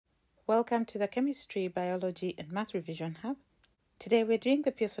Welcome to the Chemistry, Biology and Math Revision Hub. Today we're doing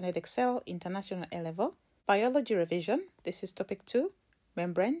the Pearson Edexcel International A-Level Biology Revision. This is Topic 2,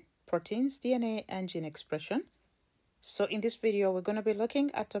 Membrane, Proteins, DNA and Gene Expression. So in this video we're going to be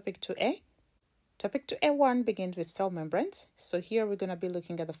looking at Topic 2A. Topic 2A1 begins with cell membranes. So here we're going to be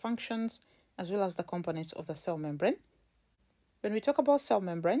looking at the functions as well as the components of the cell membrane. When we talk about cell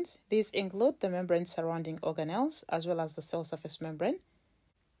membranes, these include the membrane surrounding organelles as well as the cell surface membrane.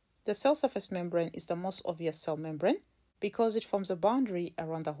 The cell surface membrane is the most obvious cell membrane because it forms a boundary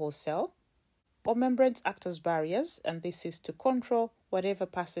around the whole cell. All membranes act as barriers, and this is to control whatever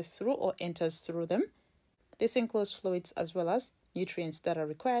passes through or enters through them. This includes fluids as well as nutrients that are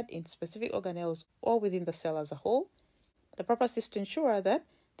required in specific organelles or within the cell as a whole. The purpose is to ensure that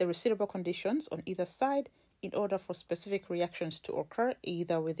there are suitable conditions on either side in order for specific reactions to occur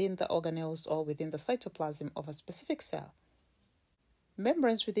either within the organelles or within the cytoplasm of a specific cell.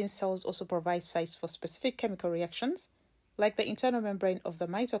 Membranes within cells also provide sites for specific chemical reactions, like the internal membrane of the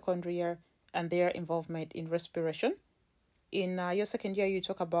mitochondria and their involvement in respiration. In your second year, you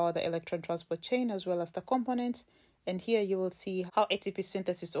talk about the electron transport chain as well as the components, and here you will see how ATP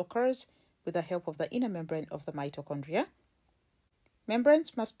synthesis occurs with the help of the inner membrane of the mitochondria.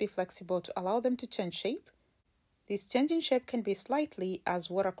 Membranes must be flexible to allow them to change shape. This change in shape can be slightly as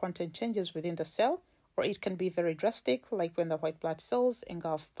water content changes within the cell, or it can be very drastic, like when the white blood cells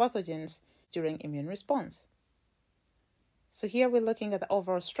engulf pathogens during immune response. So here we're looking at the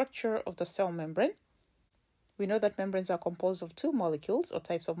overall structure of the cell membrane. We know that membranes are composed of two molecules or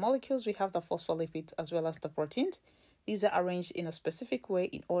types of molecules. We have the phospholipids as well as the proteins. These are arranged in a specific way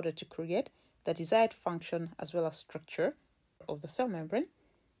in order to create the desired function as well as structure of the cell membrane.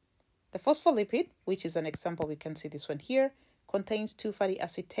 The phospholipid, which is an example, we can see this one here, contains two fatty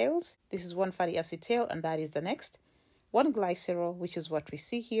acid tails. This is one fatty acid tail and that is the next. One glycerol, which is what we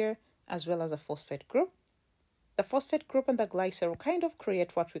see here, as well as a phosphate group. The phosphate group and the glycerol kind of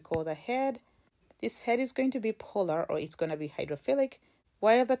create what we call the head. This head is going to be polar, or it's going to be hydrophilic,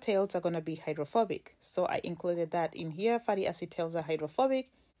 while the tails are going to be hydrophobic. So I included that in here. Fatty acid tails are hydrophobic,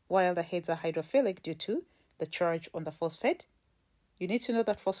 while the heads are hydrophilic due to the charge on the phosphate. You need to know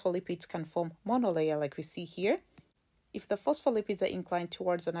that phospholipids can form monolayer like we see here. If the phospholipids are inclined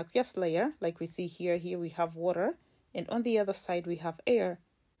towards an aqueous layer, like we see here we have water, and on the other side we have air,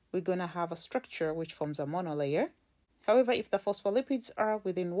 we're going to have a structure which forms a monolayer. However, if the phospholipids are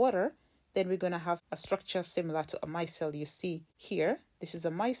within water, then we're going to have a structure similar to a micelle you see here. This is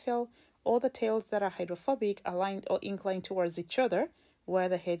a micelle. All the tails that are hydrophobic aligned or inclined towards each other, where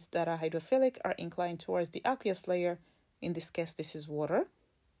the heads that are hydrophilic are inclined towards the aqueous layer. In this case, this is water.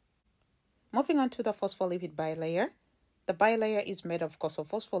 Moving on to the phospholipid bilayer. The bilayer is made, of course, of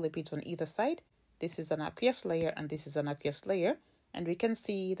phospholipids on either side. This is an aqueous layer and this is an aqueous layer. And we can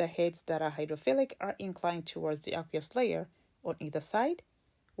see the heads that are hydrophilic are inclined towards the aqueous layer on either side,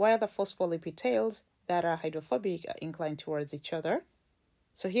 while the phospholipid tails that are hydrophobic are inclined towards each other.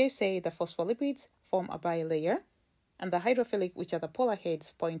 So here say the phospholipids form a bilayer, and the hydrophilic, which are the polar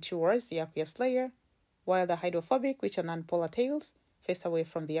heads, point towards the aqueous layer, while the hydrophobic, which are non-polar tails, face away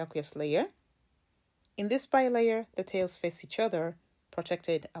from the aqueous layer. In this bilayer, the tails face each other,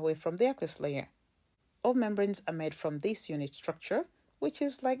 protected away from the aqueous layer. All membranes are made from this unit structure, which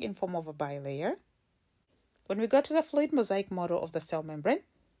is like in form of a bilayer. When we go to the fluid mosaic model of the cell membrane,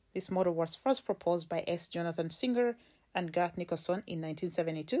 this model was first proposed by S. Jonathan Singer and Garth Nicholson in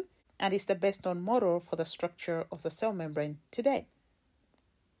 1972, and is the best known model for the structure of the cell membrane today.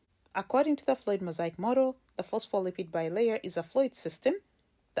 According to the fluid mosaic model, the phospholipid bilayer is a fluid system.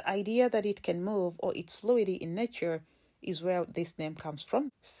 The idea that it can move or it's fluidy in nature is where this name comes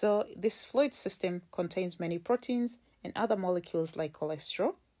from. So this fluid system contains many proteins and other molecules like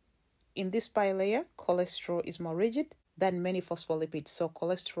cholesterol. In this bilayer, cholesterol is more rigid than many phospholipids, so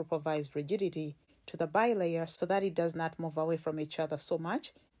cholesterol provides rigidity to the bilayer so that it does not move away from each other so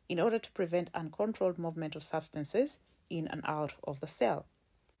much in order to prevent uncontrolled movement of substances in and out of the cell.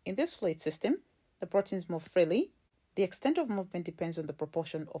 In this fluid system, the proteins move freely. The extent of movement depends on the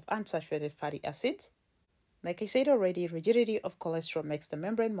proportion of unsaturated fatty acids. Like I said already, rigidity of cholesterol makes the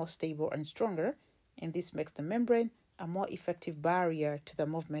membrane more stable and stronger, and this makes the membrane a more effective barrier to the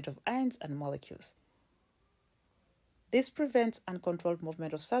movement of ions and molecules. This prevents uncontrolled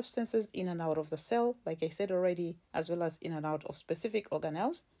movement of substances in and out of the cell, like I said already, as well as in and out of specific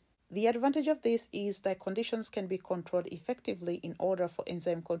organelles. The advantage of this is that conditions can be controlled effectively in order for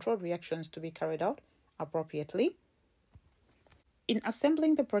enzyme-controlled reactions to be carried out appropriately. In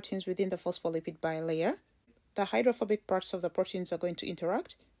assembling the proteins within the phospholipid bilayer, the hydrophobic parts of the proteins are going to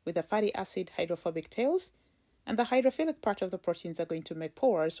interact with the fatty acid hydrophobic tails, And the hydrophilic part of the proteins are going to make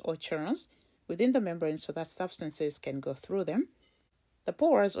pores or channels within the membrane so that substances can go through them. The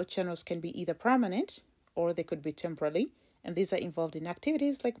pores or channels can be either permanent or they could be temporary, and these are involved in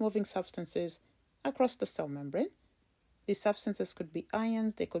activities like moving substances across the cell membrane. These substances could be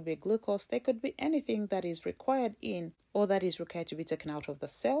ions, they could be glucose, they could be anything that is required in or that is required to be taken out of the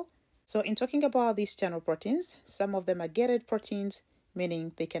cell. So in talking about these channel proteins, some of them are gated proteins,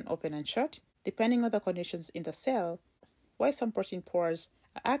 meaning they can open and shut depending on the conditions in the cell, while some protein pores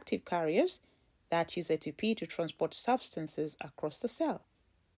are active carriers that use ATP to transport substances across the cell.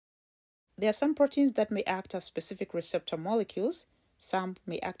 There are some proteins that may act as specific receptor molecules, some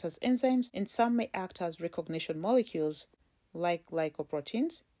may act as enzymes, and some may act as recognition molecules, like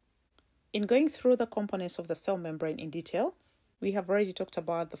glycoproteins. In going through the components of the cell membrane in detail, we have already talked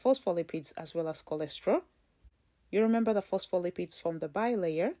about the phospholipids as well as cholesterol. You remember the phospholipids form the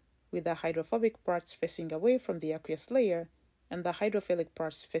bilayer, with the hydrophobic parts facing away from the aqueous layer and the hydrophilic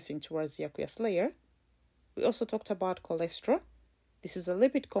parts facing towards the aqueous layer. We also talked about cholesterol. This is a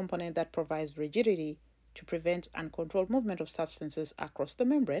lipid component that provides rigidity to prevent uncontrolled movement of substances across the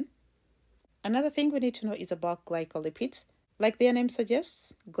membrane. Another thing we need to know is about glycolipids. Like their name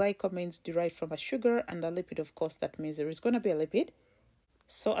suggests, glyco means derived from a sugar, and a lipid, of course, that means there is going to be a lipid.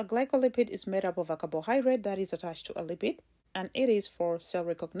 So a glycolipid is made up of a carbohydrate that is attached to a lipid, and it is for cell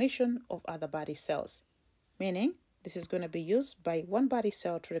recognition of other body cells, meaning this is going to be used by one body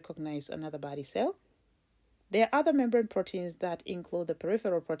cell to recognize another body cell. There are other membrane proteins that include the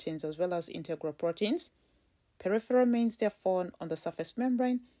peripheral proteins as well as integral proteins. Peripheral means they're found on the surface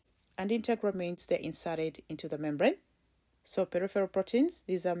membrane, and integral means they're inserted into the membrane. So peripheral proteins,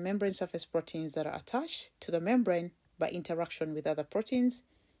 these are membrane surface proteins that are attached to the membrane by interaction with other proteins,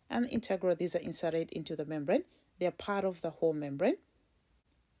 and integral, these are inserted into the membrane. They are part of the whole membrane.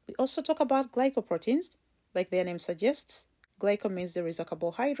 We also talk about glycoproteins. Like their name suggests, glyco means there is a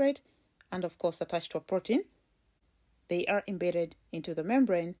carbohydrate and of course attached to a protein. They are embedded into the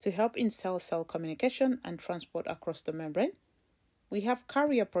membrane to help in cell-cell communication and transport across the membrane. We have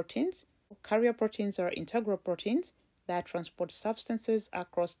carrier proteins. Carrier proteins are integral proteins that transport substances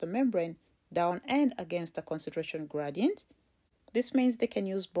across the membrane down and against the concentration gradient. This means they can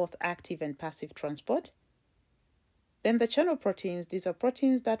use both active and passive transport. Then the channel proteins, these are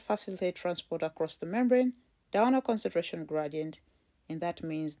proteins that facilitate transport across the membrane down a concentration gradient, and that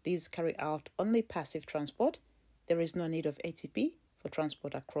means these carry out only passive transport. There is no need of ATP for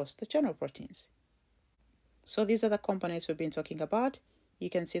transport across the channel proteins. So these are the components we've been talking about. You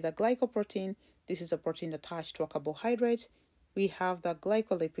can see the glycoprotein. This is a protein attached to a carbohydrate. We have the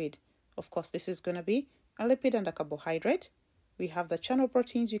glycolipid. Of course, this is going to be a lipid and a carbohydrate. We have the channel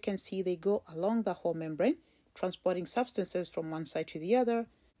proteins. You can see they go along the whole membrane, transporting substances from one side to the other,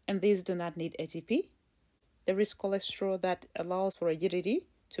 and these do not need ATP. There is cholesterol that allows for rigidity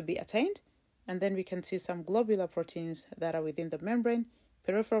to be attained, and then we can see some globular proteins that are within the membrane,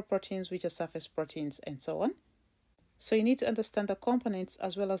 peripheral proteins which are surface proteins, and so on. So you need to understand the components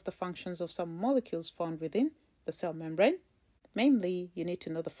as well as the functions of some molecules found within the cell membrane. Mainly, you need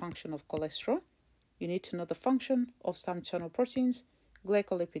to know the function of cholesterol, you need to know the function of some channel proteins,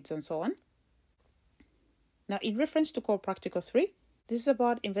 glycolipids, and so on. Now, in reference to Core Practical 3, this is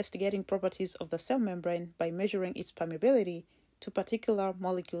about investigating properties of the cell membrane by measuring its permeability to particular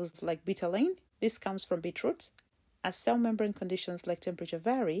molecules like betalain. This comes from beetroots. As cell membrane conditions like temperature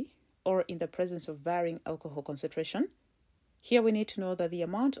vary, or in the presence of varying alcohol concentration, here we need to know that the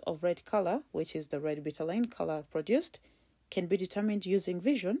amount of red color, which is the red betalain color produced, can be determined using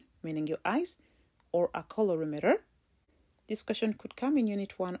vision, meaning your eyes, or a colorimeter. This question could come in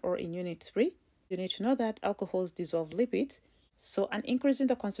Unit 1 or in Unit 3. You need to know that alcohols dissolve lipids, so an increase in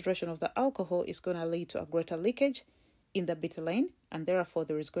the concentration of the alcohol is going to lead to a greater leakage in the betalain, and therefore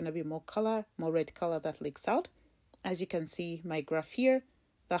there is going to be more color, more red color that leaks out. As you can see my graph here,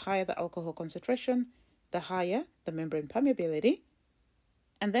 the higher the alcohol concentration, the higher the membrane permeability.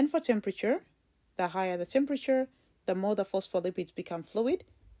 And then for temperature, the higher the temperature, the more the phospholipids become fluid,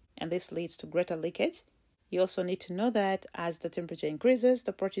 and this leads to greater leakage. You also need to know that as the temperature increases,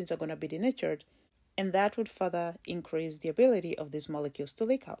 the proteins are going to be denatured, and that would further increase the ability of these molecules to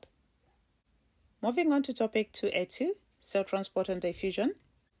leak out. Moving on to topic 2A2, cell transport and diffusion.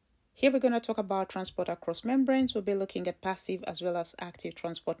 Here we're going to talk about transport across membranes. We'll be looking at passive as well as active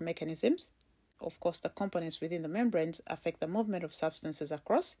transport mechanisms. Of course, the components within the membranes affect the movement of substances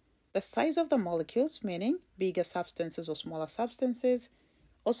across. The size of the molecules, meaning bigger substances or smaller substances.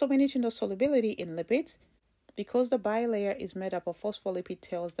 Also, we need to know solubility in lipids. Because the bilayer is made up of phospholipid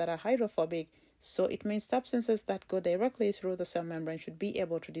tails that are hydrophobic, so it means substances that go directly through the cell membrane should be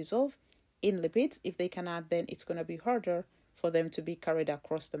able to dissolve in lipids. If they cannot, then it's going to be harder for them to be carried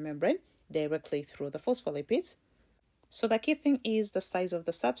across the membrane directly through the phospholipids. So the key thing is the size of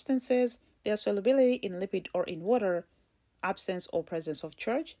the substances, their solubility in lipid or in water, absence or presence of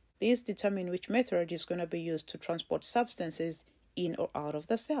charge. These determine which method is going to be used to transport substances in or out of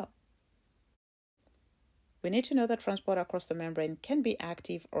the cell. We need to know that transport across the membrane can be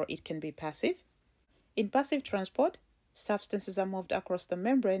active or it can be passive. In passive transport, substances are moved across the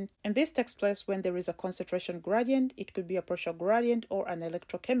membrane, and this takes place when there is a concentration gradient. It could be a pressure gradient or an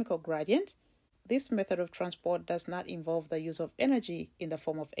electrochemical gradient. This method of transport does not involve the use of energy in the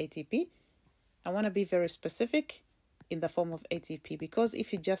form of ATP. I want to be very specific in the form of ATP, because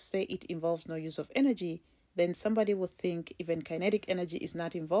if you just say it involves no use of energy, then somebody would think even kinetic energy is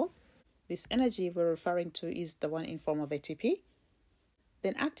not involved. This energy we're referring to is the one in form of ATP.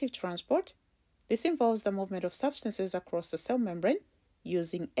 Then active transport. This involves the movement of substances across the cell membrane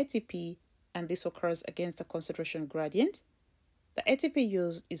using ATP, and this occurs against the concentration gradient. The ATP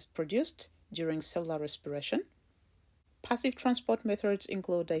used is produced during cellular respiration. Passive transport methods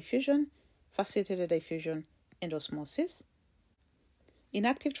include diffusion, facilitated diffusion, and osmosis. In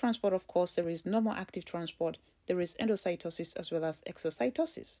active transport, of course, there is no more active transport. There is endocytosis as well as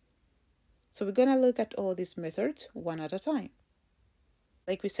exocytosis. So we're going to look at all these methods one at a time.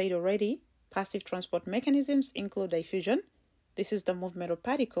 Like we said already, passive transport mechanisms include diffusion. This is the movement of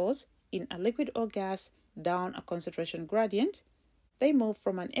particles in a liquid or gas down a concentration gradient. They move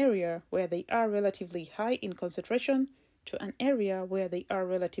from an area where they are relatively high in concentration to an area where they are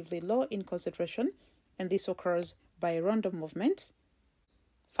relatively low in concentration, and this occurs by random movements.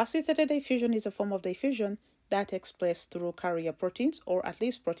 Facilitated diffusion is a form of diffusion that takes place through carrier proteins or at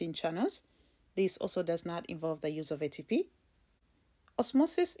least protein channels. This also does not involve the use of ATP.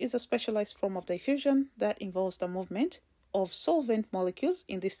 Osmosis is a specialized form of diffusion that involves the movement of solvent molecules.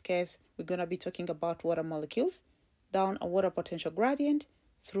 In this case, we're going to be talking about water molecules down a water potential gradient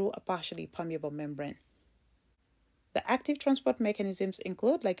through a partially permeable membrane. The active transport mechanisms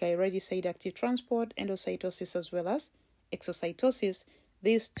include, like I already said, active transport, endocytosis as well as exocytosis,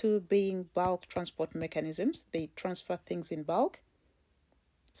 these two being bulk transport mechanisms. They transfer things in bulk.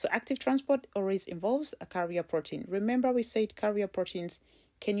 So active transport always involves a carrier protein. Remember, we said carrier proteins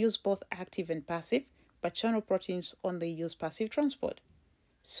can use both active and passive, but channel proteins only use passive transport.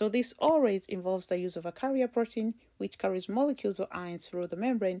 So this always involves the use of a carrier protein which carries molecules or ions through the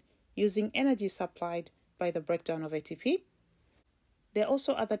membrane using energy supplied by the breakdown of ATP. There are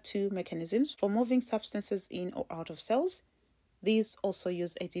also other two mechanisms for moving substances in or out of cells. These also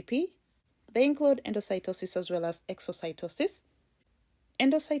use ATP. They include endocytosis as well as exocytosis.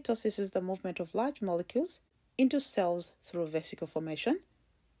 Endocytosis is the movement of large molecules into cells through vesicle formation,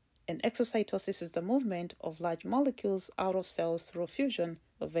 and exocytosis is the movement of large molecules out of cells through fusion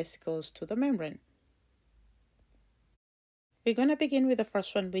of vesicles to the membrane. We're going to begin with the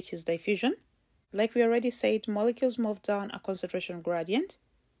first one, which is diffusion. Like we already said, molecules move down a concentration gradient,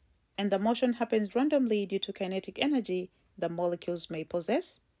 and the motion happens randomly due to kinetic energy the molecules may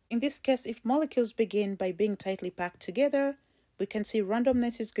possess. In this case, if molecules begin by being tightly packed together, we can see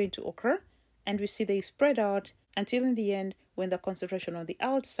randomness is going to occur, and we see they spread out until in the end, when the concentration on the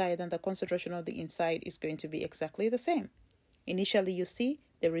outside and the concentration on the inside is going to be exactly the same. Initially, you see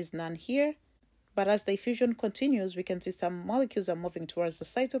there is none here, but as diffusion continues, we can see some molecules are moving towards the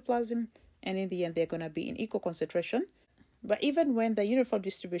cytoplasm, and in the end, they're going to be in equal concentration. But even when the uniform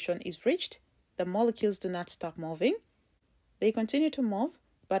distribution is reached, the molecules do not stop moving. They continue to move,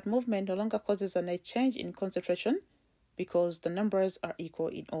 but movement no longer causes a net change in concentration because the numbers are equal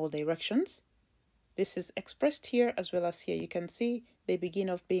in all directions. This is expressed here as well as here. You can see they begin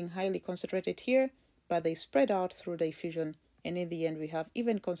off being highly concentrated here, but they spread out through diffusion, and in the end, we have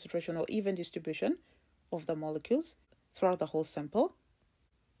even concentration or even distribution of the molecules throughout the whole sample.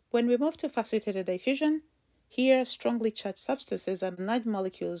 When we move to facilitated diffusion, here strongly charged substances are large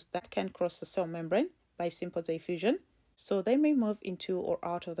molecules that can cross the cell membrane by simple diffusion, so they may move into or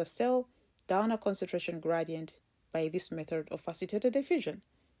out of the cell down a concentration gradient by this method of facilitated diffusion.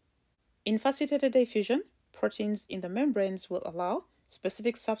 In facilitated diffusion, proteins in the membranes will allow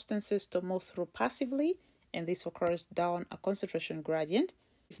specific substances to move through passively, and this occurs down a concentration gradient.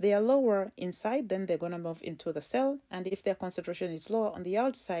 If they are lower inside, then they're going to move into the cell, and if their concentration is lower on the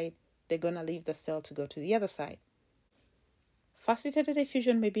outside, they're going to leave the cell to go to the other side. Facilitated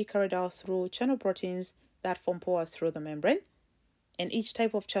diffusion may be carried out through channel proteins that form pores through the membrane, and each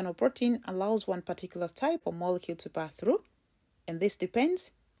type of channel protein allows one particular type of molecule to pass through, and this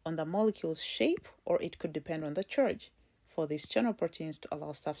depends on the molecule's shape, or it could depend on the charge for these channel proteins to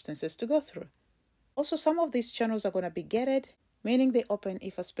allow substances to go through. Also, some of these channels are going to be gated, meaning they open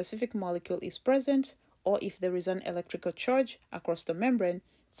if a specific molecule is present or if there is an electrical charge across the membrane,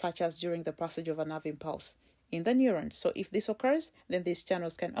 such as during the passage of a nerve impulse in the neuron. So if this occurs, then these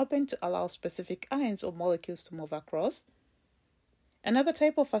channels can open to allow specific ions or molecules to move across. Another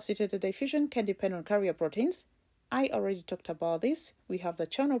type of facilitated diffusion can depend on carrier proteins. I already talked about this. We have the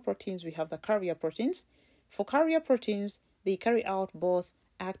channel proteins, we have the carrier proteins. For carrier proteins, they carry out both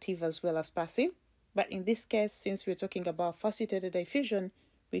active as well as passive. But in this case, since we're talking about facilitated diffusion,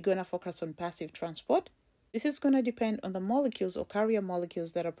 we're going to focus on passive transport. This is going to depend on the molecules or carrier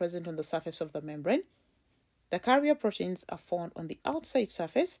molecules that are present on the surface of the membrane. The carrier proteins are found on the outside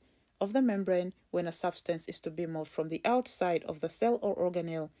surface of the membrane when a substance is to be moved from the outside of the cell or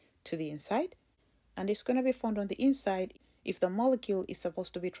organelle to the inside, and it's going to be found on the inside if the molecule is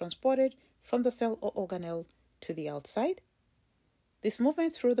supposed to be transported from the cell or organelle to the outside. This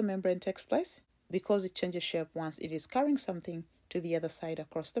movement through the membrane takes place because it changes shape once it is carrying something to the other side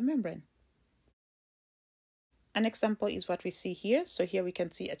across the membrane. An example is what we see here. So here we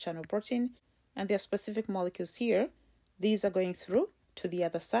can see a channel protein, and there are specific molecules here. These are going through to the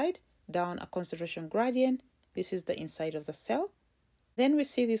other side down a concentration gradient. This is the inside of the cell. Then we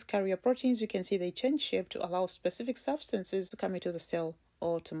see these carrier proteins. You can see they change shape to allow specific substances to come into the cell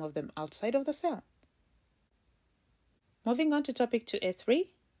or to move them outside of the cell. Moving on to topic 2A3,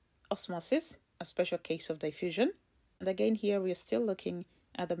 osmosis, a special case of diffusion. And again here we are still looking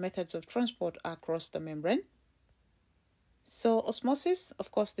at the methods of transport across the membrane. So osmosis,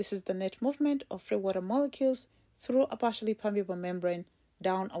 of course, this is the net movement of free water molecules through a partially permeable membrane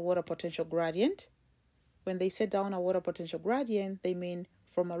down a water potential gradient. When they say down a water potential gradient, they mean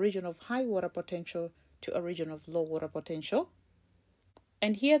from a region of high water potential to a region of low water potential.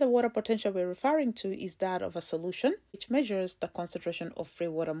 And here the water potential we're referring to is that of a solution, which measures the concentration of free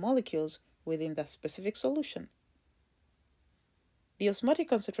water molecules within that specific solution. The osmotic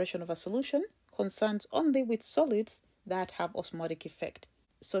concentration of a solution concerns only with solids that have osmotic effect.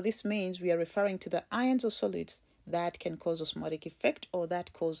 So this means we are referring to the ions or solids that can cause osmotic effect or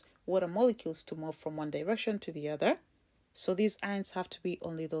that cause water molecules to move from one direction to the other. So these ions have to be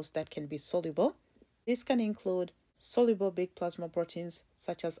only those that can be soluble. This can include soluble big plasma proteins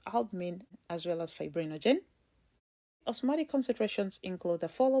such as albumin as well as fibrinogen. Osmotic concentrations include the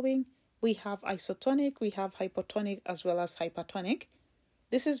following. We have isotonic, we have hypotonic as well as hypertonic.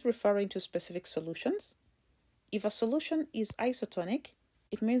 This is referring to specific solutions. If a solution is isotonic,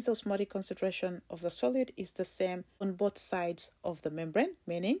 it means the osmotic concentration of the solid is the same on both sides of the membrane,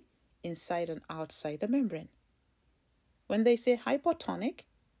 meaning inside and outside the membrane. When they say hypotonic,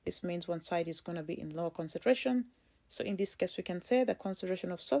 this means one side is going to be in lower concentration. So in this case, we can say the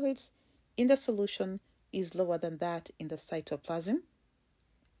concentration of solids in the solution is lower than that in the cytoplasm.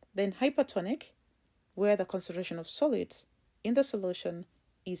 Then hypertonic, where the concentration of solids in the solution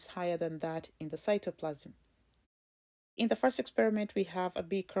is higher than that in the cytoplasm. In the first experiment, we have a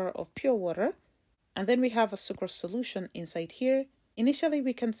beaker of pure water, and then we have a sucrose solution inside here. Initially,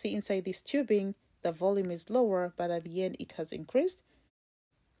 we can see inside this tubing, the volume is lower, but at the end, it has increased.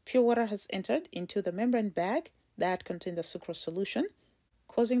 Pure water has entered into the membrane bag that contains the sucrose solution,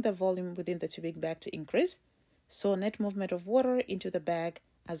 causing the volume within the tubing bag to increase. So net movement of water into the bag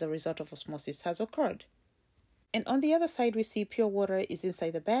as a result of osmosis has occurred. And on the other side, we see pure water is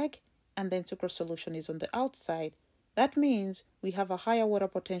inside the bag, and then sucrose solution is on the outside. That means we have a higher water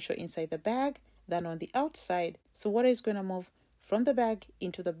potential inside the bag than on the outside. So water is going to move from the bag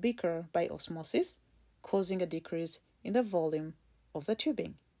into the beaker by osmosis, causing a decrease in the volume of the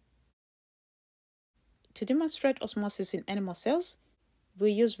tubing. To demonstrate osmosis in animal cells,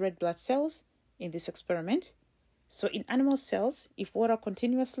 we use red blood cells in this experiment. So in animal cells, if water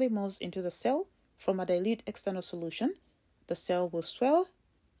continuously moves into the cell from a dilute external solution, the cell will swell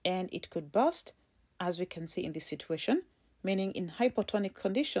and it could burst, as we can see in this situation, meaning in hypotonic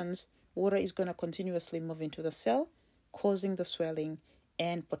conditions, water is going to continuously move into the cell, causing the swelling,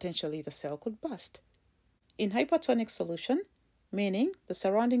 and potentially the cell could burst. In hypertonic solution, meaning the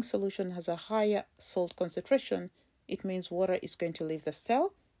surrounding solution has a higher salt concentration, it means water is going to leave the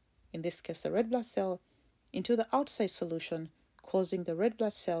cell, in this case the red blood cell, into the outside solution, causing the red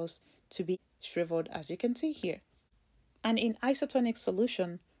blood cells to be shriveled, as you can see here. And in isotonic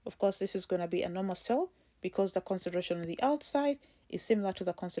solution, of course, this is going to be a normal cell because the concentration on the outside is similar to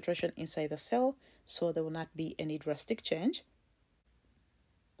the concentration inside the cell, so there will not be any drastic change.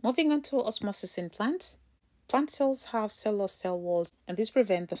 Moving on to osmosis in plants. Plant cells have cellulose cell walls, and this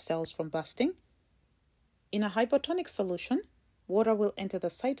prevents the cells from bursting. In a hypotonic solution, water will enter the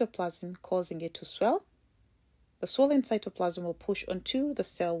cytoplasm, causing it to swell. The swollen cytoplasm will push onto the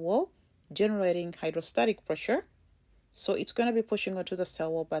cell wall, generating hydrostatic pressure. So it's going to be pushing onto the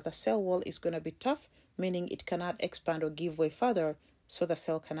cell wall, but the cell wall is going to be tough, meaning it cannot expand or give way further, so the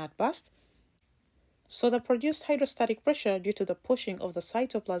cell cannot burst. So the produced hydrostatic pressure due to the pushing of the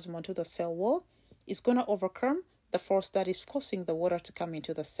cytoplasm onto the cell wall is going to overcome the force that is forcing the water to come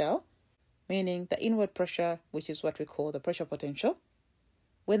into the cell, meaning the inward pressure, which is what we call the pressure potential.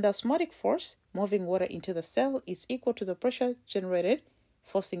 When the osmotic force moving water into the cell is equal to the pressure generated,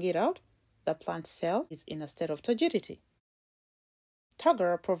 forcing it out, the plant cell is in a state of turgidity.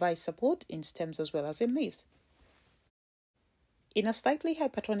 Turgor provides support in stems as well as in leaves. In a slightly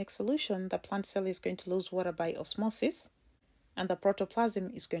hypertonic solution, the plant cell is going to lose water by osmosis, and the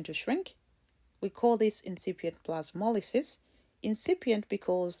protoplasm is going to shrink. We call this incipient plasmolysis. Incipient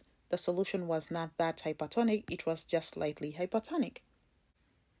because the solution was not that hypertonic, it was just slightly hypertonic.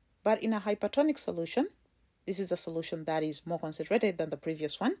 But in a hypertonic solution, this is a solution that is more concentrated than the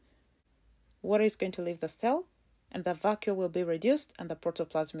previous one. Water is going to leave the cell, and the vacuole will be reduced, and the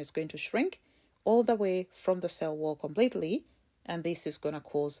protoplasm is going to shrink all the way from the cell wall completely, and this is going to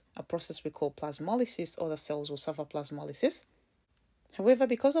cause a process we call plasmolysis, or the cells will suffer plasmolysis. However,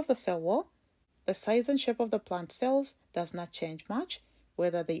 because of the cell wall, the size and shape of the plant cells does not change much,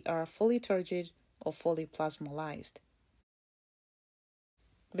 whether they are fully turgid or fully plasmolysed.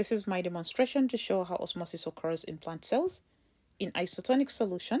 This is my demonstration to show how osmosis occurs in plant cells. In isotonic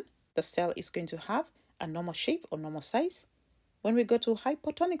solution, the cell is going to have a normal shape or normal size. When we go to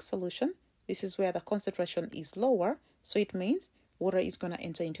hypotonic solution, this is where the concentration is lower, so it means water is going to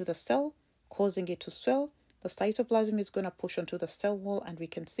enter into the cell, causing it to swell. The cytoplasm is going to push onto the cell wall, and we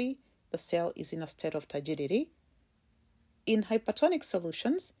can see the cell is in a state of turgidity. In hypertonic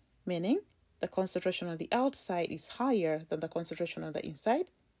solutions, meaning the concentration on the outside is higher than the concentration on the inside,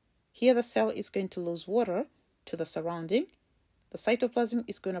 here the cell is going to lose water to the surrounding. The cytoplasm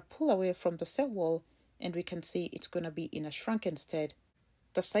is going to pull away from the cell wall, and we can see it's going to be in a shrunken state.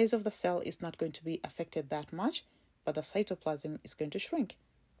 The size of the cell is not going to be affected that much, but the cytoplasm is going to shrink.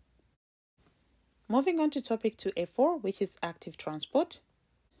 Moving on to topic 2A4, which is active transport.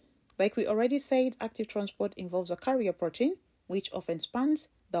 Like we already said, active transport involves a carrier protein, which often spans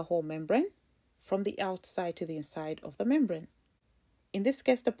the whole membrane from the outside to the inside of the membrane. In this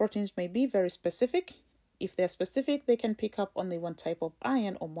case, the proteins may be very specific. If they're specific, they can pick up only one type of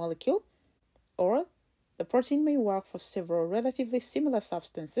ion or molecule, or the protein may work for several relatively similar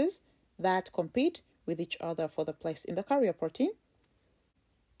substances that compete with each other for the place in the carrier protein.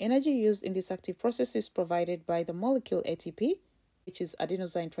 Energy used in this active process is provided by the molecule ATP, which is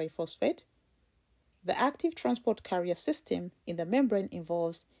adenosine triphosphate. The active transport carrier system in the membrane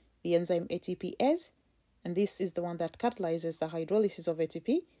involves the enzyme ATPase, and this is the one that catalyzes the hydrolysis of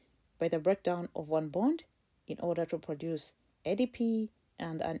ATP by the breakdown of one bond in order to produce ADP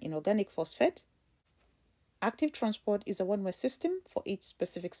and an inorganic phosphate. Active transport is a one-way system for each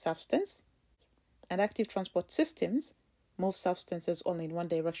specific substance, and active transport systems move substances only in one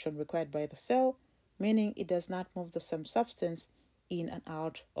direction required by the cell, meaning it does not move the same substance in and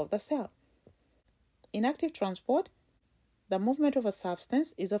out of the cell. In active transport, the movement of a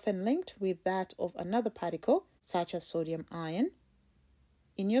substance is often linked with that of another particle, such as sodium ion.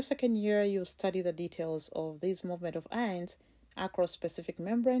 In your second year, you'll study the details of this movement of ions across specific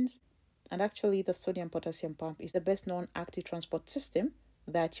membranes, and actually the sodium-potassium pump is the best known active transport system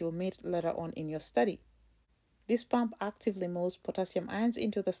that you'll meet later on in your study. This pump actively moves potassium ions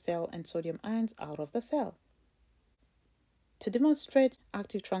into the cell and sodium ions out of the cell. To demonstrate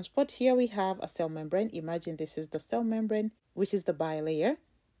active transport, here we have a cell membrane. Imagine this is the cell membrane, which is the bilayer,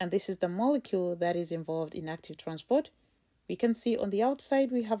 and this is the molecule that is involved in active transport. We can see on the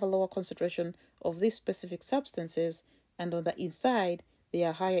outside we have a lower concentration of these specific substances, and on the inside they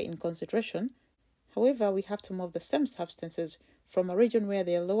are higher in concentration. However, we have to move the same substances from a region where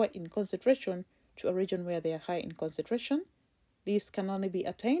they are lower in concentration to a region where they are high in concentration. This can only be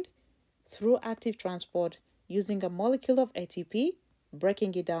attained through active transport using a molecule of ATP,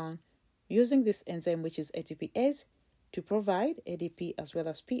 breaking it down, using this enzyme which is ATPase to provide ADP as well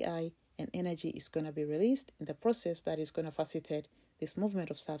as PI, and energy is going to be released in the process that is going to facilitate this movement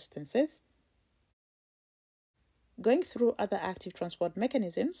of substances. Going through other active transport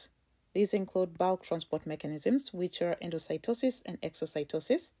mechanisms, these include bulk transport mechanisms, which are endocytosis and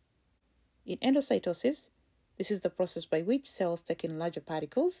exocytosis. In endocytosis, this is the process by which cells take in larger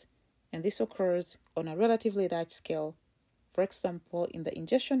particles, and this occurs on a relatively large scale, for example, in the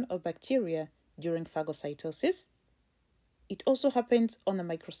ingestion of bacteria during phagocytosis. It also happens on a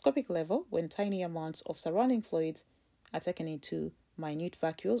microscopic level when tiny amounts of surrounding fluids are taken into minute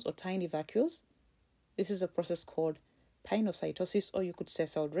vacuoles or tiny vacuoles. This is a process called pinocytosis, or you could say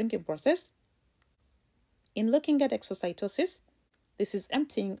cell drinking process. In looking at exocytosis, this is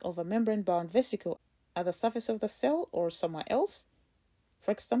emptying of a membrane-bound vesicle at the surface of the cell or somewhere else.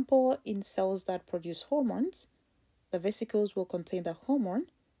 For example, in cells that produce hormones, the vesicles will contain the hormone.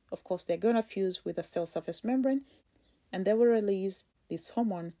 Of course, they're going to fuse with the cell surface membrane, and they will release this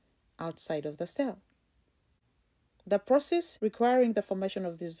hormone outside of the cell. The process requiring the formation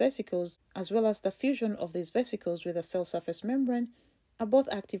of these vesicles, as well as the fusion of these vesicles with the cell surface membrane, are both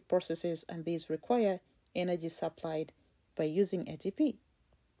active processes, and these require energy supplied by using ATP.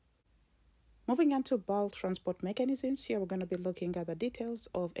 Moving on to bulk transport mechanisms, here we're going to be looking at the details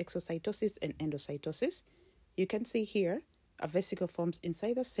of exocytosis and endocytosis. You can see here a vesicle forms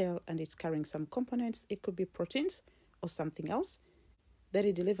inside the cell and it's carrying some components. It could be proteins or something else. Then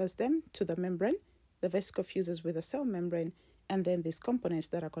it delivers them to the membrane. The vesicle fuses with the cell membrane, and then these components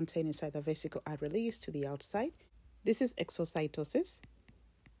that are contained inside the vesicle are released to the outside. This is exocytosis.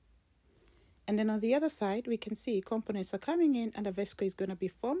 And then on the other side, we can see components are coming in and the vesicle is going to be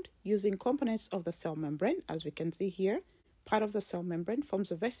formed using components of the cell membrane. As we can see here, part of the cell membrane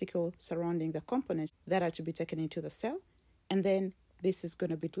forms a vesicle surrounding the components that are to be taken into the cell. And then this is going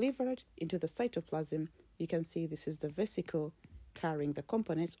to be delivered into the cytoplasm. You can see this is the vesicle carrying the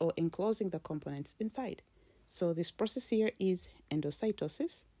components or enclosing the components inside. So this process here is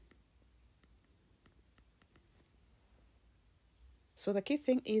endocytosis. So the key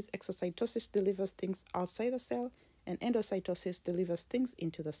thing is exocytosis delivers things outside the cell and endocytosis delivers things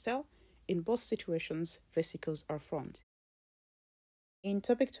into the cell. In both situations, vesicles are formed. In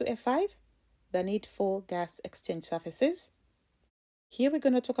topic 2F5, the need for gas exchange surfaces. Here we're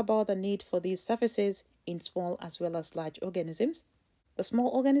going to talk about the need for these surfaces in small as well as large organisms. The small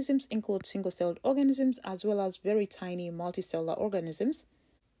organisms include single-celled organisms as well as very tiny multicellular organisms.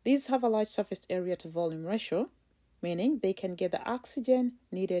 These have a large surface area to volume ratio, meaning they can get the oxygen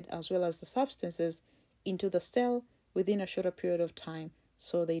needed as well as the substances into the cell within a shorter period of time,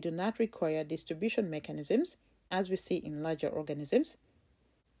 so they do not require distribution mechanisms as we see in larger organisms.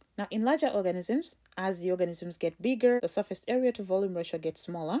 Now, in larger organisms, as the organisms get bigger, the surface area to volume ratio gets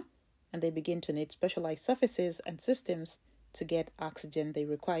smaller, and they begin to need specialized surfaces and systems to get oxygen they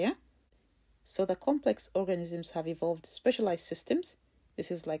require. So the complex organisms have evolved specialized systems.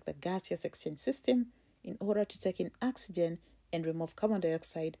 This is like the gaseous exchange system in order to take in oxygen and remove carbon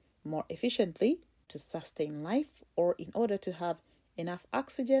dioxide more efficiently to sustain life, or in order to have enough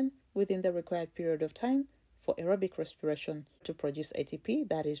oxygen within the required period of time for aerobic respiration to produce ATP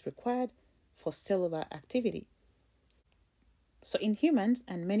that is required for cellular activity. So in humans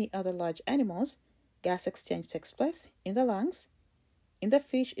and many other large animals, gas exchange takes place in the lungs. In the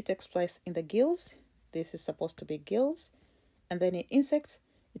fish, it takes place in the gills. This is supposed to be gills. And then in insects,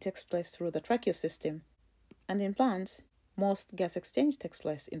 it takes place through the tracheal system. And in plants, most gas exchange takes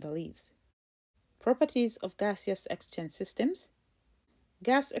place in the leaves. Properties of gaseous exchange systems.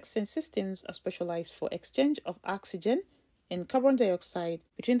 Gas exchange systems are specialized for exchange of oxygen and carbon dioxide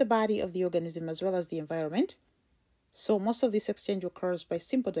between the body of the organism as well as the environment. So most of this exchange occurs by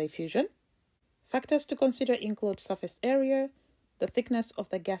simple diffusion. Factors to consider include surface area, the thickness of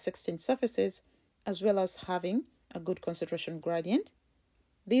the gas exchange surfaces, as well as having a good concentration gradient.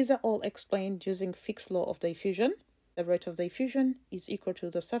 These are all explained using Fick's law of diffusion. The rate of diffusion is equal to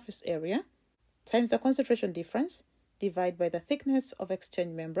the surface area times the concentration difference divided by the thickness of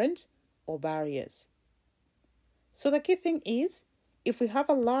exchange membranes or barriers. So the key thing is, if we have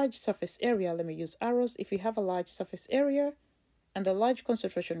a large surface area, let me use arrows, if we have a large surface area and a large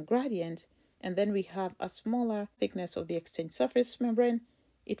concentration gradient, and then we have a smaller thickness of the exchange surface membrane,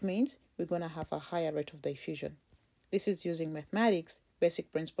 it means we're going to have a higher rate of diffusion. This is using mathematics,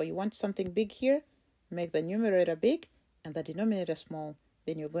 basic principle. You want something big here, make the numerator big and the denominator small,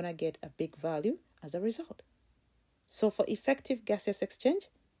 then you're going to get a big value as a result. So for effective gaseous exchange,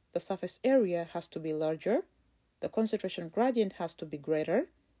 the surface area has to be larger, the concentration gradient has to be greater,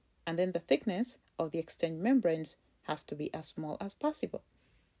 and then the thickness of the exchange membranes has to be as small as possible.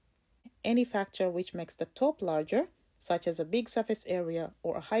 Any factor which makes the top larger, such as a big surface area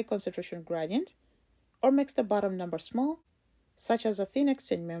or a high concentration gradient, or makes the bottom number small, such as a thin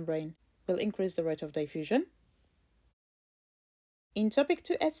exchange membrane, will increase the rate of diffusion. In topic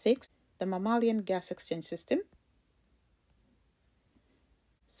 2S6, the mammalian gas exchange system.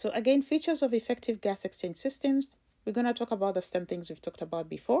 So again, features of effective gas exchange systems, we're going to talk about the same things we've talked about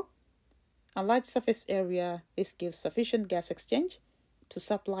before. A large surface area, this gives sufficient gas exchange to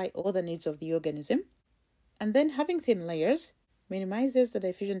supply all the needs of the organism. And then having thin layers minimizes the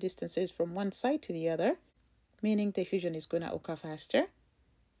diffusion distances from one side to the other, meaning diffusion is going to occur faster.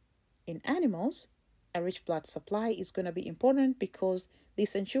 In animals, A rich blood supply is going to be important because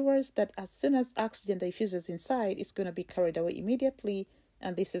this ensures that as soon as oxygen diffuses inside, it's going to be carried away immediately,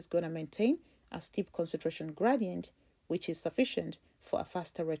 and this is going to maintain a steep concentration gradient, which is sufficient for a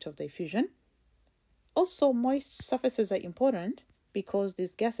faster rate of diffusion. Also, moist surfaces are important because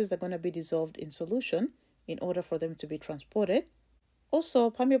these gases are going to be dissolved in solution in order for them to be transported. Also,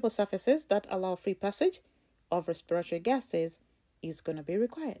 permeable surfaces that allow free passage of respiratory gases is going to be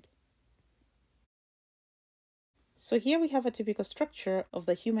required. So here we have a typical structure of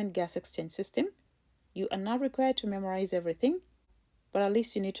the human gas exchange system. You are not required to memorize everything, but at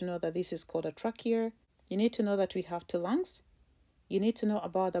least you need to know that this is called a trachea. You need to know that we have two lungs. You need to know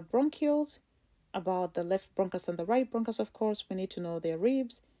about the bronchioles, about the left bronchus and the right bronchus, of course. We need to know their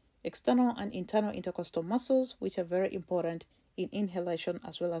ribs, external and internal intercostal muscles, which are very important in inhalation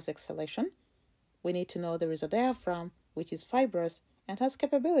as well as exhalation. We need to know there is a diaphragm, which is fibrous and has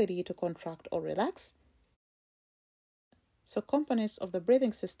capability to contract or relax. So components of the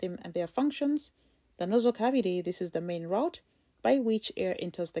breathing system and their functions. The nasal cavity, this is the main route by which air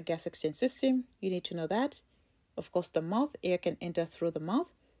enters the gas exchange system. You need to know that. Of course, the mouth, air can enter through the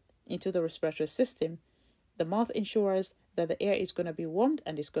mouth into the respiratory system. The mouth ensures that the air is going to be warmed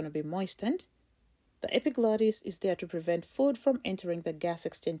and is going to be moistened. The epiglottis is there to prevent food from entering the gas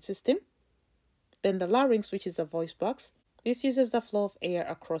exchange system. Then the larynx, which is the voice box, this uses the flow of air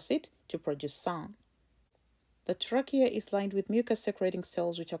across it to produce sound. The trachea is lined with mucus-secreting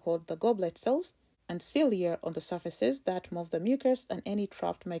cells, which are called the goblet cells, and cilia on the surfaces that move the mucus and any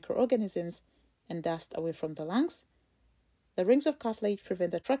trapped microorganisms and dust away from the lungs. The rings of cartilage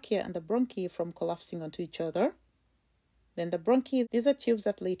prevent the trachea and the bronchi from collapsing onto each other. Then the bronchi, these are tubes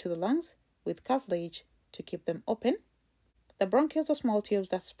that lead to the lungs with cartilage to keep them open. The bronchioles are small tubes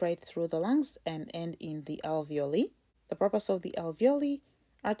that spread through the lungs and end in the alveoli. The purpose of the alveoli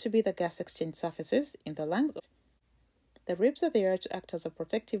are to be the gas exchange surfaces in the lungs. The ribs are there to act as a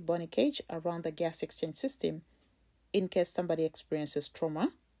protective bony cage around the gas exchange system in case somebody experiences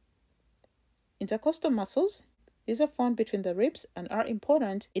trauma. Intercostal muscles, these are found between the ribs and are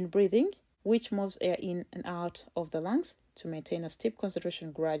important in breathing, which moves air in and out of the lungs to maintain a steep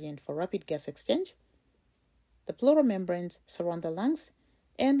concentration gradient for rapid gas exchange. The pleural membranes surround the lungs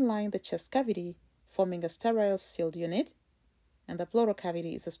and line the chest cavity, forming a sterile sealed unit. And the pleural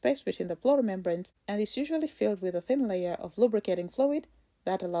cavity is a space between the pleural membranes and is usually filled with a thin layer of lubricating fluid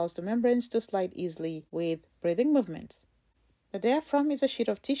that allows the membranes to slide easily with breathing movements. The diaphragm is a sheet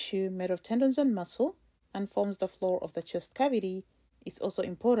of tissue made of tendons and muscle and forms the floor of the chest cavity. It's also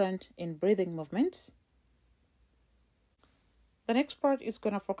important in breathing movements. The next part is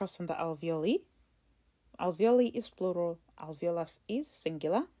going to focus on the alveoli. Alveoli is plural, alveolus is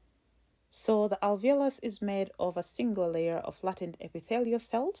singular. So the alveolus is made of a single layer of latent epithelial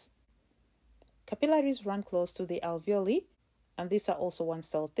cells. Capillaries run close to the alveoli, and these are also 1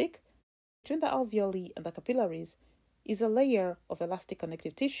 cell thick. Between the alveoli and the capillaries is a layer of elastic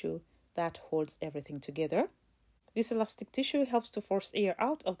connective tissue that holds everything together. This elastic tissue helps to force air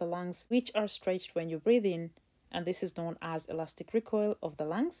out of the lungs, which are stretched when you breathe in, and this is known as elastic recoil of the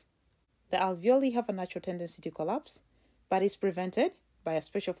lungs. The alveoli have a natural tendency to collapse, but is prevented by a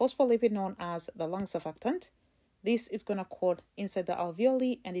special phospholipid known as the lung surfactant. This is going to coat inside the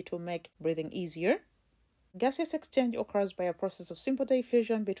alveoli and it will make breathing easier. Gaseous exchange occurs by a process of simple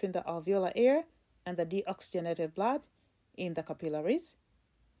diffusion between the alveolar air and the deoxygenated blood in the capillaries.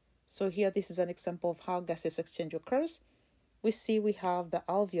 So here this is an example of how gaseous exchange occurs. We have the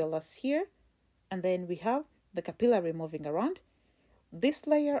alveolus here, and then we have the capillary moving around. This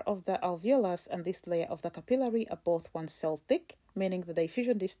layer of the alveolus and this layer of the capillary are both 1 cell thick, meaning the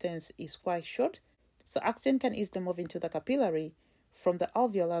diffusion distance is quite short. So oxygen can easily move into the capillary from the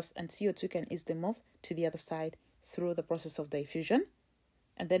alveolus and CO2 can easily move to the other side through the process of diffusion.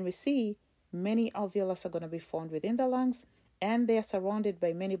 And then we see many alveolus are going to be found within the lungs and they are surrounded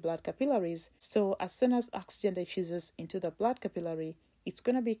by many blood capillaries. So as soon as oxygen diffuses into the blood capillary, it's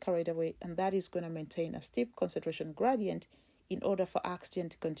going to be carried away, and that is going to maintain a steep concentration gradient in order for oxygen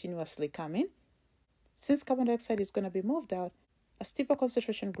to continuously come in. Since carbon dioxide is going to be moved out, a steeper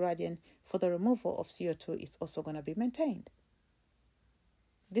concentration gradient for the removal of CO2 is also going to be maintained.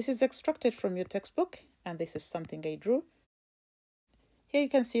 This is extracted from your textbook, and this is something I drew. Here you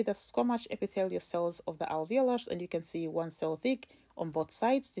can see the squamous epithelial cells of the alveolus, and you can see 1 cell thick on both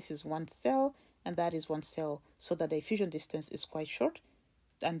sides. This is 1 cell, and that is 1 cell, so the diffusion distance is quite short,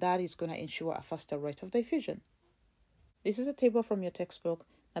 and that is going to ensure a faster rate of diffusion. This is a table from your textbook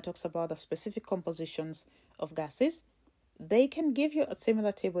that talks about the specific compositions of gases. They can give you a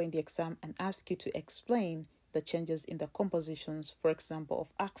similar table in the exam and ask you to explain the changes in the compositions, for example,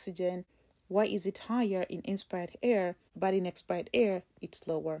 of oxygen, why is it higher in inspired air, but in expired air, it's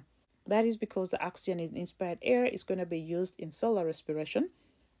lower? That is because the oxygen in inspired air is going to be used in cellular respiration,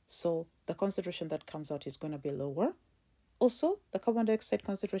 so the concentration that comes out is going to be lower. Also, the carbon dioxide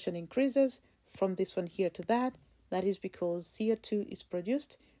concentration increases from this one here to that. That is because CO2 is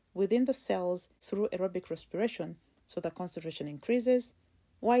produced within the cells through aerobic respiration, so the concentration increases.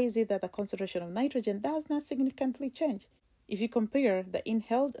 Why is it that the concentration of nitrogen does not significantly change? If you compare the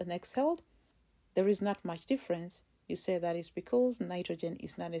inhaled and exhaled, there is not much difference. You say that is because nitrogen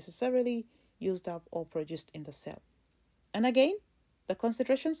is not necessarily used up or produced in the cell. And again, the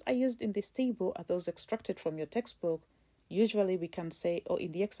concentrations I used in this table are those extracted from your textbook. Usually we can say, oh,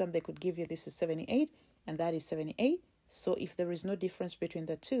 in the exam they could give you this is 78 and that is 78. So if there is no difference between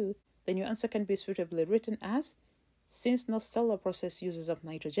the two, then your answer can be suitably written as, since no cellular process uses up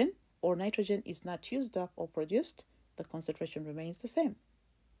nitrogen, or nitrogen is not used up or produced, the concentration remains the same.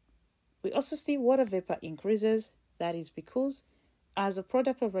 We also see water vapor increases. That is because as a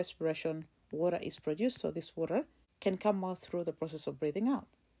product of respiration, water is produced, so this water can come out through the process of breathing out.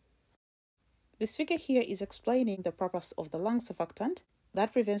 This figure here is explaining the purpose of the lung surfactant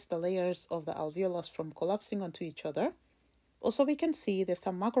that prevents the layers of the alveolus from collapsing onto each other. Also, we can see there's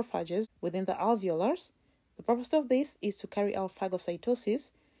some macrophages within the alveolars. The purpose of this is to carry out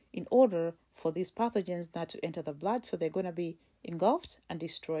phagocytosis in order for these pathogens not to enter the blood, so they're going to be engulfed and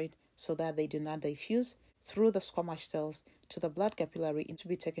destroyed so that they do not diffuse through the squamous cells to the blood capillary and to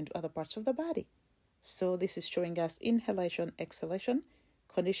be taken to other parts of the body. So this is showing us inhalation, exhalation,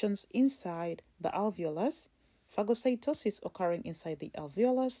 conditions inside the alveolars, phagocytosis occurring inside the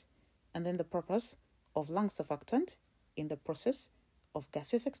alveolars, and then the purpose of lung surfactant in the process of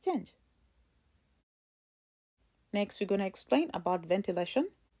gaseous exchange. Next, we're going to explain about ventilation.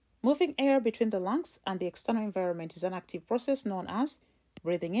 Moving air between the lungs and the external environment is an active process known as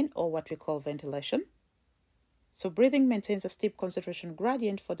breathing in, or what we call ventilation. So breathing maintains a steep concentration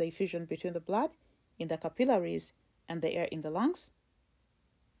gradient for the diffusion between the blood in the capillaries and the air in the lungs.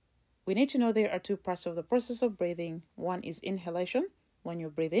 We need to know there are two parts of the process of breathing. One is inhalation, when you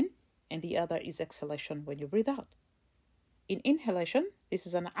breathe in, and the other is exhalation, when you breathe out. In inhalation, this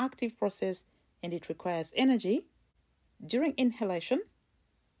is an active process and it requires energy. During inhalation,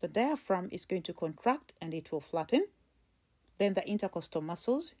 the diaphragm is going to contract and it will flatten. Then the intercostal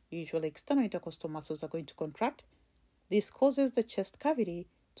muscles, usually external intercostal muscles, are going to contract. This causes the chest cavity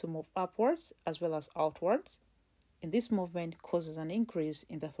to move upwards as well as outwards. And this movement causes an increase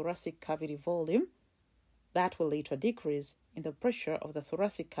in the thoracic cavity volume. That will lead to a decrease in the pressure of the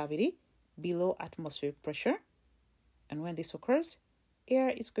thoracic cavity below atmospheric pressure. And when this occurs, air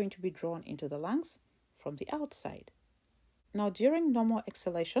is going to be drawn into the lungs from the outside. Now, during normal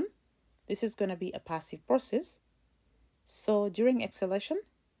exhalation, this is going to be a passive process. So during exhalation,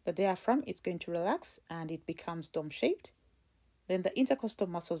 the diaphragm is going to relax and it becomes dome-shaped. Then the intercostal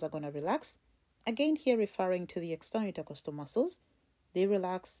muscles are going to relax. Again, here referring to the external intercostal muscles, they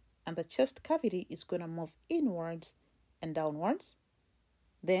relax and the chest cavity is going to move inwards and downwards.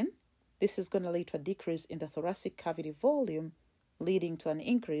 Then, this is going to lead to a decrease in the thoracic cavity volume, leading to an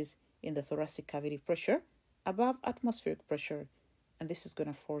increase in the thoracic cavity pressure above atmospheric pressure, and this is going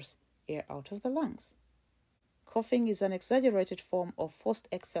to force air out of the lungs. Coughing is an exaggerated form of forced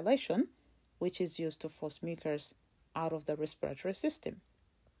exhalation, which is used to force mucus out of the respiratory system.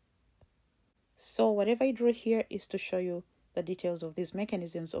 So whatever I drew here is to show you the details of these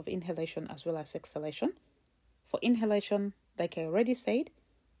mechanisms of inhalation as well as exhalation. For inhalation, like I already said,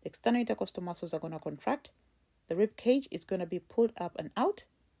 the external intercostal muscles are going to contract, the rib cage is going to be pulled up and out,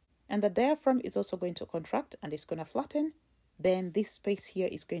 and the diaphragm is also going to contract and it's going to flatten. Then this space here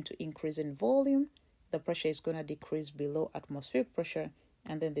is going to increase in volume, the pressure is going to decrease below atmospheric pressure,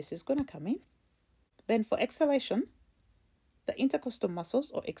 and then this is going to come in. Then for exhalation, the intercostal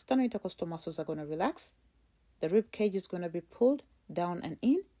muscles or external intercostal muscles are going to relax, the rib cage is going to be pulled down and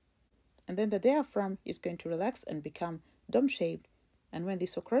in, and then the diaphragm is going to relax and become dome-shaped, and when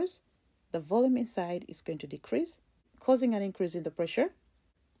this occurs, the volume inside is going to decrease, causing an increase in the pressure,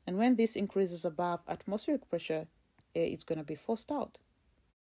 and when this increases above atmospheric pressure, air is going to be forced out.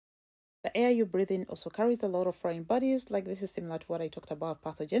 The air you breathe in also carries a lot of foreign bodies, like this is similar to what I talked about,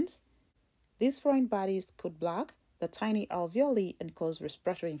 pathogens. These foreign bodies could block the tiny alveoli and cause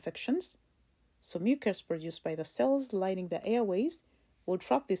respiratory infections. So mucus produced by the cells lining the airways will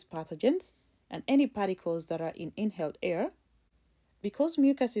trap these pathogens and any particles that are in inhaled air. Because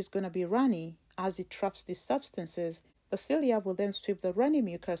mucus is going to be runny, as it traps these substances, the cilia will then sweep the runny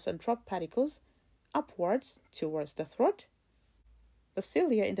mucus and trap particles upwards towards the throat. The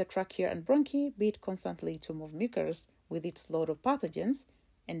cilia in the trachea and bronchi beat constantly to move mucus with its load of pathogens,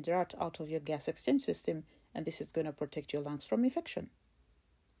 and dirt out of your gas exchange system, and this is going to protect your lungs from infection.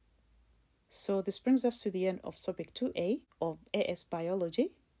 So this brings us to the end of topic 2A of AS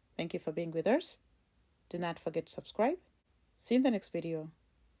Biology. Thank you for being with us. Do not forget to subscribe. See you in the next video.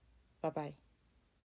 Bye-bye.